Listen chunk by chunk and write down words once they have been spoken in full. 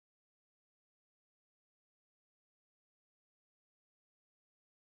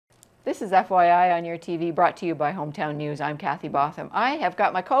This is FYI on Your TV, brought to you by Hometown News. I'm Kathy Botham. I have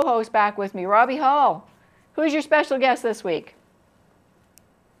got my co-host back with me, Robbie Hall. Who's your special guest this week?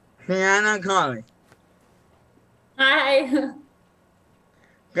 Sienna Colley. Hi.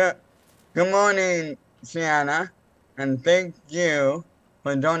 Good morning, Sienna, and thank you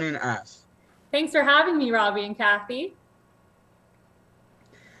for joining us. Thanks for having me, Robbie and Kathy.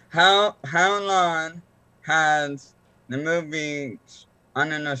 How long has the movie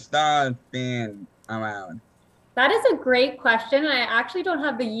Under the Stars been around? That is a great question. I actually don't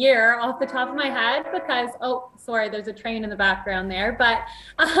have the year off the top of my head because, oh, sorry, there's a train in the background there. But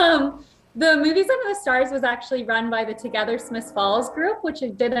the Movies Under the Stars was actually run by the Together Smiths Falls group, which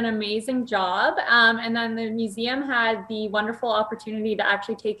did an amazing job. And then the museum had the wonderful opportunity to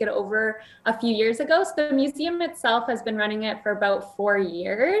actually take it over a few years ago. So the museum itself has been running it for about 4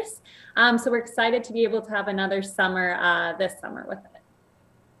 years. So we're excited to be able to have another summer this summer with it.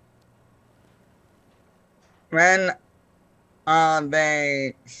 When are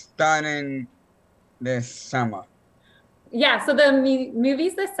they starting this summer? Yeah, so the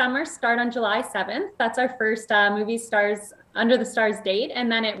movies this summer start on July 7th. That's our first Movie Stars Under the Stars date,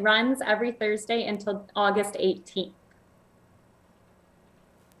 and then it runs every Thursday until August 18th.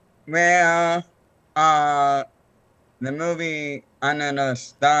 Where are the movie Under the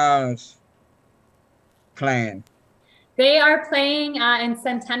Stars playing? They are playing in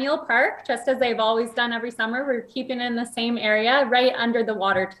Centennial Park, just as they've always done every summer. We're keeping it in the same area, right under the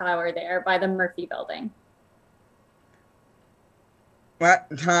water tower there by the Murphy building. What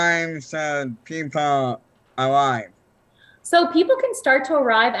time should people arrive? So people can start to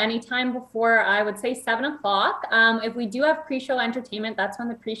arrive anytime before, I would say, 7 o'clock. If we do have pre-show entertainment, that's when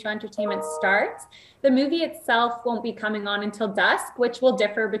the pre-show entertainment starts. The movie itself won't be coming on until dusk, which will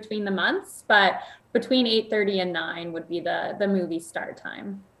differ between the months, but between 8:30 and 9 would be the movie start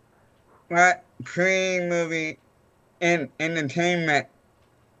time. What pre-movie entertainment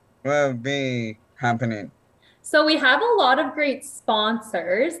will be happening? So we have a lot of great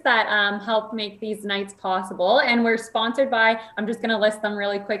sponsors that help make these nights possible. And we're sponsored by, I'm just going to list them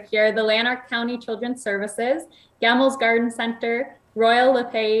really quick here, the Lanark County Children's Services, Gemmell's Garden Center, Royal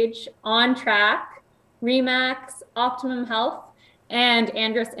LePage, On Track, Remax, Optimum Health, and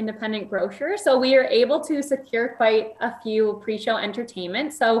Andrus Independent Grocer. So we are able to secure quite a few pre-show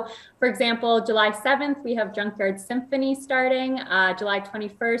entertainment. So for example, July 7th, we have Junkyard Symphony starting. July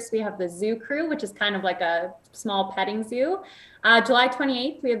 21st, we have the Zoo Crew, which is kind of like a small petting zoo. July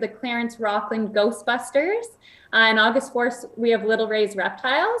 28th, we have the Clarence Rockland Ghostbusters. And August 4th, we have Little Ray's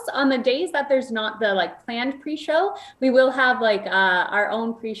Reptiles. On the days that there's not the planned pre-show, we will have our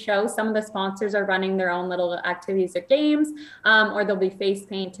own pre-show. Some of the sponsors are running their own little activities or games, or there'll be face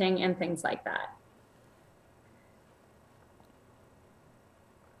painting and things like that.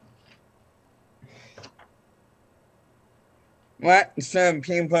 What should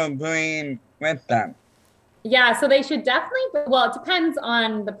people bring with them? Yeah, so they should definitely, well, it depends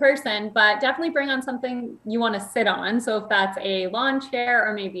on the person, but definitely bring on something you want to sit on. So if that's a lawn chair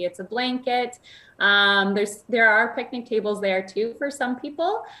or maybe it's a blanket, there are picnic tables there too for some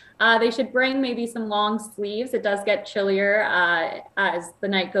people. They should bring maybe some long sleeves. It does get chillier as the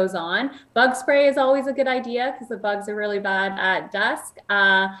night goes on. Bug spray is always a good idea because the bugs are really bad at dusk.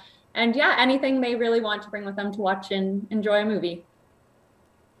 And yeah, anything they really want to bring with them to watch and enjoy a movie.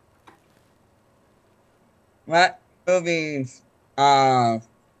 What movies are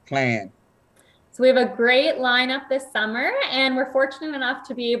planned? So we have a great lineup this summer, and we're fortunate enough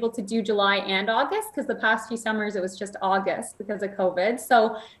to be able to do July and August because the past few summers it was just August because of COVID.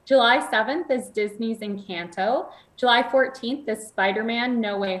 So July 7th is Disney's Encanto. July 14th is Spider-Man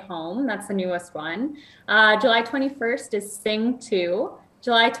No Way Home. That's the newest one. July 21st is Sing 2.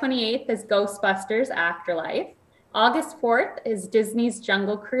 July 28th is Ghostbusters Afterlife. August 4th is Disney's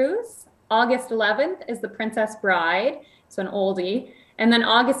Jungle Cruise. August 11th is The Princess Bride, so an oldie. And then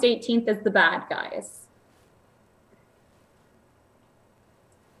August 18th is The Bad Guys.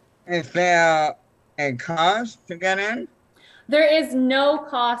 Is there a cost to get in? There is no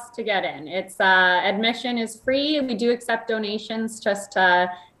cost to get in. It's admission is free. We do accept donations just to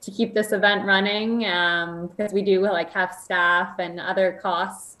keep this event running because we do have staff and other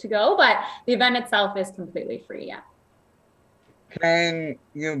costs to go, but the event itself is completely free, yeah. Can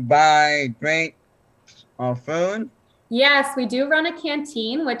you buy drinks or food? Yes, we do run a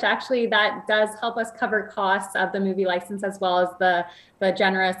canteen, which actually that does help us cover costs of the movie license as well as the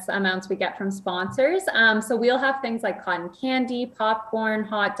generous amounts we get from sponsors. So we'll have things like cotton candy, popcorn,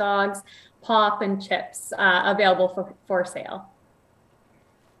 hot dogs, pop, and chips available for sale.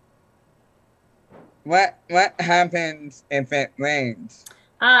 What happens if it rains?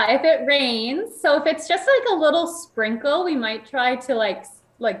 If it rains, so if it's just like a little sprinkle, we might try to like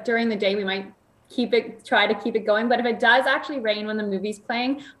during the day, we might try to keep it going. But if it does actually rain when the movie's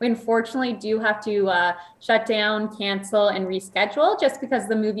playing, we unfortunately do have to shut down, cancel, and reschedule just because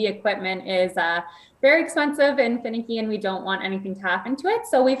the movie equipment is very expensive and finicky, and we don't want anything to happen to it.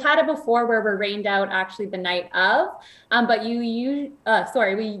 So we've had it before where we're rained out actually the night of, but we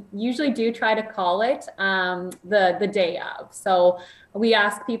usually do try to call it the day of. So we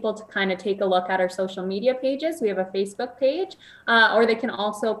ask people to kind of take a look at our social media pages. We have a Facebook page, or they can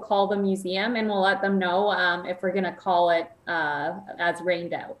also call the museum, and we'll let them know if we're going to call it as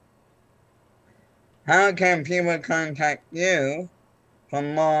rained out. How can people contact you for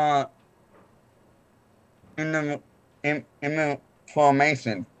more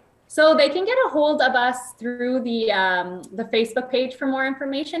information? So they can get a hold of us through the Facebook page for more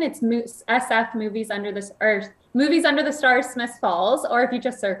information. It's SF Movies Under the Stars, Smiths Falls, or if you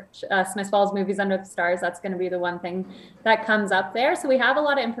just search Smiths Falls Movies Under the Stars, that's going to be the one thing that comes up there. So we have a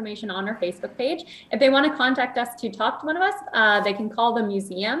lot of information on our Facebook page. If they want to contact us to talk to one of us, they can call the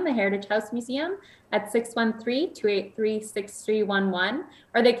museum, the Heritage House Museum, at 613-283-6311,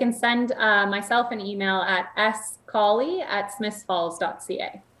 or they can send myself an email at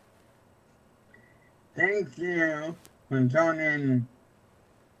scawley@smithsfalls.ca. Thank you for joining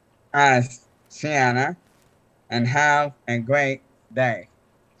us, Sienna, and have a great day.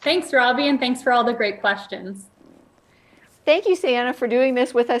 Thanks, Robbie, and thanks for all the great questions. Thank you, Sienna, for doing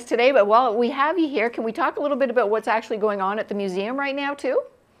this with us today. But while we have you here, can we talk a little bit about what's actually going on at the museum right now, too?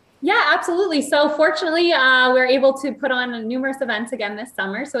 Yeah, absolutely. So fortunately, we're able to put on numerous events again this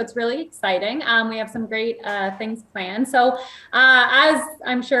summer. So it's really exciting. We have some great things planned. So as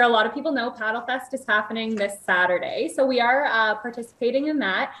I'm sure a lot of people know, Paddle Fest is happening this Saturday. So we are participating in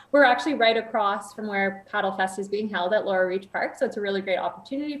that. We're actually right across from where Paddle Fest is being held at Laurel Reach Park. So it's a really great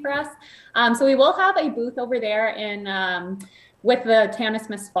opportunity for us. So we will have a booth over there in with the town of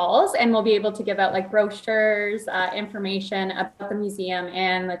Smiths Falls, and we'll be able to give out like brochures, information about the museum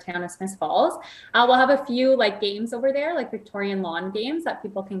and the town of Smiths Falls. We'll have a few like games over there, like Victorian lawn games that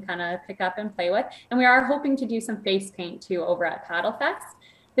people can kind of pick up and play with. And we are hoping to do some face paint too over at Paddle Fest.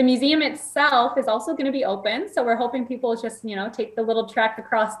 The museum itself is also going to be open, so we're hoping people just, take the little trek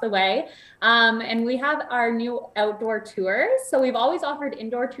across the way. And we have our new outdoor tours. So we've always offered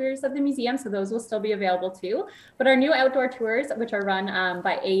indoor tours of the museum, so those will still be available too. But our new outdoor tours, which are run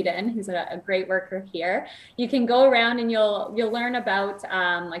by Aiden, who's a great worker here, you can go around and you'll learn about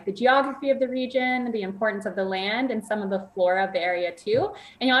like the geography of the region, the importance of the land, and some of the flora of the area too.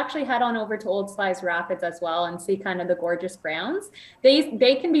 And you'll actually head on over to Old Slice Rapids as well and see kind of the gorgeous grounds.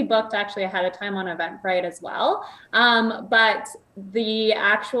 They can be booked actually ahead of time on Eventbrite as well. But the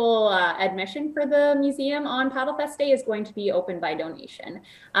actual admission for the museum on Paddle Fest Day is going to be open by donation.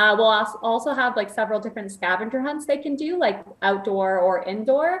 We'll also have like several different scavenger hunts they can do, like outdoor or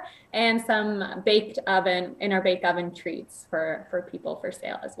indoor, and some baked oven treats for people for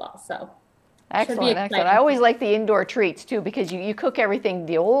sale as well. So excellent, excellent. I always like the indoor treats too, because you cook everything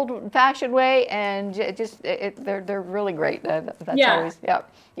the old-fashioned way, and they're really great. That's always, yeah.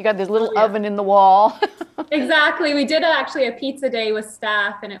 You got this little oven in the wall. Exactly. We did actually a pizza day with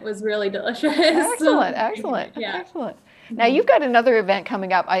staff, and it was really delicious. Excellent, excellent, yeah. Excellent. Now you've got another event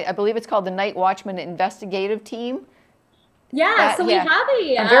coming up. I believe it's called the Night Watchman Investigative Team. Yeah, so we have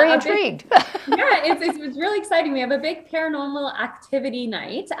I'm very intrigued. It's really exciting. We have a big paranormal activity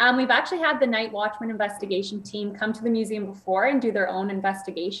night. We've actually had the Night Watchman investigation team come to the museum before and do their own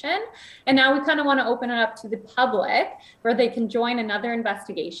investigation. And now we kind of want to open it up to the public where they can join another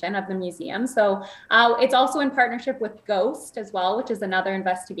investigation of the museum. So it's also in partnership with Ghost as well, which is another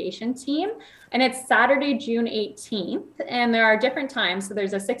investigation team. And it's Saturday, June 18th. And there are different times. So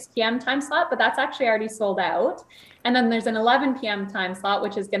there's a 6 p.m. time slot, but that's actually already sold out. And then there's an 11 p.m. time slot,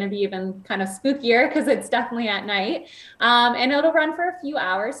 which is going to be even kind of spookier because it's definitely at night. And it'll run for a few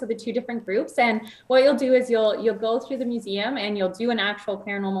hours. So the two different groups. And what you'll do is you'll go through the museum and you'll do an actual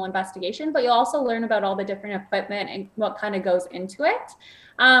paranormal investigation, but you'll also learn about all the different equipment and what kind of goes into it.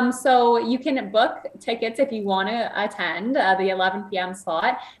 So you can book tickets if you want to attend the 11 p.m.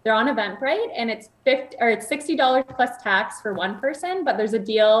 slot. They're on Eventbrite, and it's $60 plus tax for one person. But there's a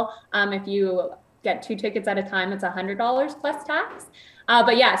deal if you get 2 tickets at a time, it's $100 plus tax.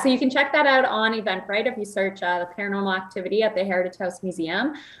 But yeah, so you can check that out on Eventbrite if you search the paranormal activity at the Heritage House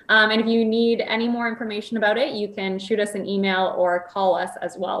Museum. And if you need any more information about it, you can shoot us an email or call us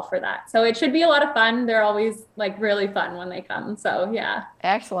as well for that. So it should be a lot of fun. They're always like really fun when they come. So yeah.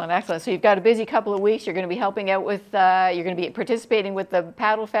 Excellent, excellent. So you've got a busy couple of weeks. You're going to be helping out with, you're going to be participating with the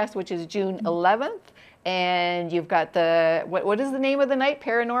Paddle Fest, which is June 11th. And you've got the, what is the name of the night?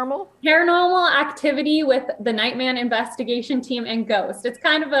 Paranormal? Paranormal activity with the Nightman investigation team and Ghost. It's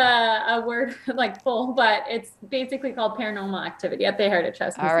kind of a word like full, but it's basically called paranormal activity at the Heritage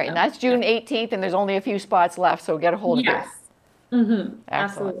House Museum. All right, and that's June 18th, and there's only a few spots left, so get a hold of it. Yes.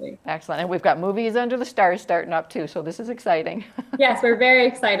 Absolutely. Excellent. And we've got Movies Under the Stars starting up too, so this is exciting. Yes, we're very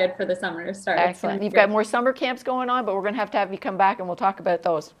excited for the summer to start. Excellent. You've got more summer camps going on, but we're going to have you come back and we'll talk about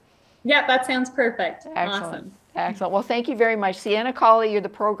those. Yeah, that sounds perfect. Excellent. Awesome. Excellent. Well, thank you very much. Sienna Colley, you're the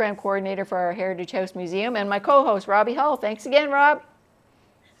program coordinator for our Heritage House Museum, and my co-host, Robbie Hull. Thanks again, Rob.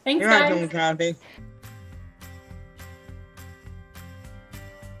 Thanks, You're guys. welcome, Kathy.